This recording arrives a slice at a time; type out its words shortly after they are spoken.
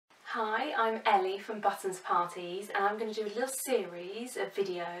Hi, I'm Ellie from Buttons Parties, and I'm going to do a little series of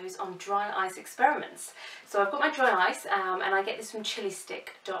videos on dry ice experiments. So I've got my dry ice and I get this from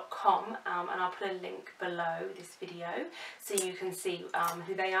chilistick.com, and I'll put a link below this video so you can see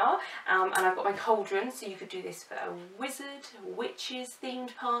who they are. And I've got my cauldron, so you could do this for a wizard, witches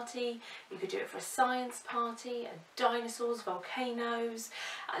themed party, you could do it for a science party, dinosaurs, volcanoes,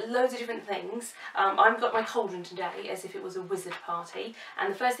 loads of different things. I've got my cauldron today as if it was a wizard party, and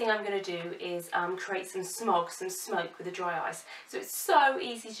the first thing I'm going to do is create some smog, some smoke with the dry ice. So it's so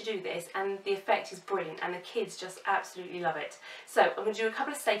easy to do this, and the effect is brilliant, and the kids just absolutely love it. So I'm going to do a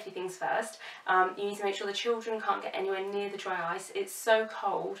couple of safety things first. You need to make sure the children can't get anywhere near the dry ice. It's so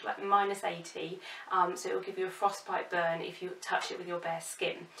cold, like -80, so it will give you a frostbite burn if you touch it with your bare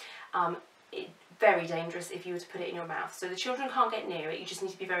skin. Very dangerous if you were to put it in your mouth. So the children can't get near it, you just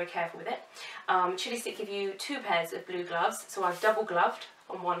need to be very careful with it. Chili Stick give you 2 pairs of blue gloves, so I've double gloved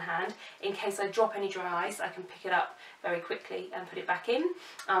on one hand. In case I drop any dry ice, I can pick it up very quickly and put it back in.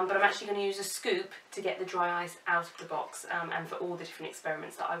 But I'm actually going to use a scoop to get the dry ice out of the box, and for all the different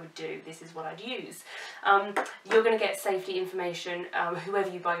experiments that I would do, this is what I'd use. You're going to get safety information whoever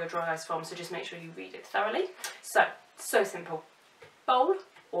you buy your dry ice from, so just make sure you read it thoroughly. So simple. Bowl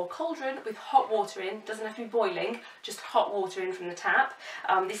or cauldron with hot water in, doesn't have to be boiling, just hot water in from the tap.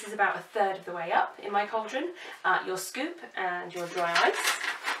 This is about 1/3 of the way up in my cauldron. Your scoop and your dry ice.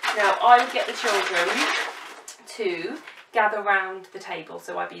 Now I would get the children to gather round the table,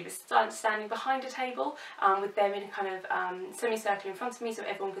 so I'd be either standing behind a table with them in a kind of semicircle in front of me so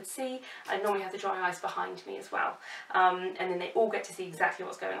everyone could see. I normally have the dry ice behind me as well, and then they all get to see exactly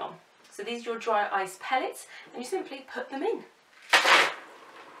what's going on. So these are your dry ice pellets, and you simply put them in.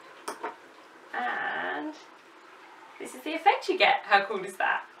 And this is the effect you get. How cool is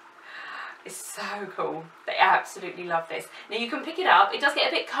that? It's so cool. They absolutely love this. Now you can pick it up. It does get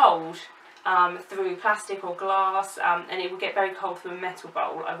a bit cold through plastic or glass, and it will get very cold through a metal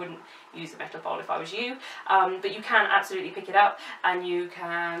bowl. I wouldn't use a metal bowl if I was you, but you can absolutely pick it up and you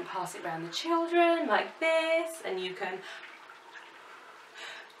can pass it around the children like this, and you can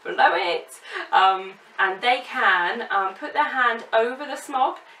blow it, and they can put their hand over the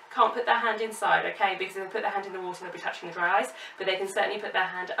smog. Can't put their hand inside, okay, because if they put their hand in the water they'll be touching the dry ice, but they can certainly put their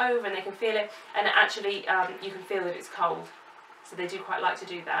hand over and they can feel it, and actually you can feel that it's cold, so they do quite like to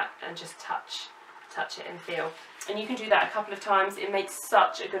do that and just touch it and feel. And you can do that a couple of times. It makes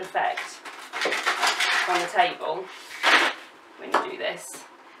such a good effect on the table when you do this,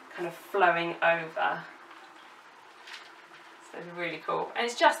 kind of flowing over. It's really cool, and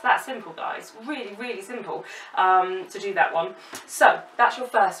it's just that simple, guys. Really simple to do that one. So that's your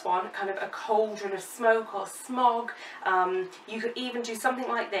first one, kind of a cauldron of smoke or smog. You could even do something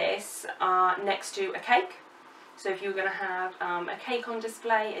like this next to a cake. So if you were going to have a cake on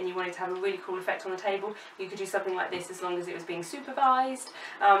display and you wanted to have a really cool effect on the table, you could do something like this as long as it was being supervised.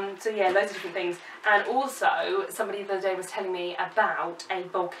 So yeah, loads of different things. And also, somebody the other day was telling me about a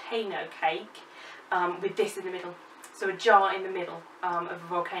volcano cake with this in the middle. So a jar in the middle of a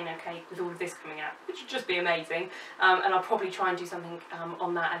volcano cake with all of this coming out, which would just be amazing. And I'll probably try and do something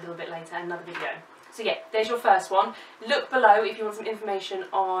on that a little bit later, another video. So yeah, there's your first one. Look below if you want some information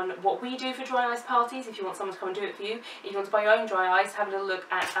on what we do for dry ice parties, if you want someone to come and do it for you. If you want to buy your own dry ice, have a little look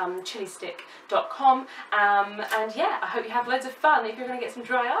at chilistick.com. And yeah, I hope you have loads of fun if you're going to get some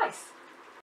dry ice.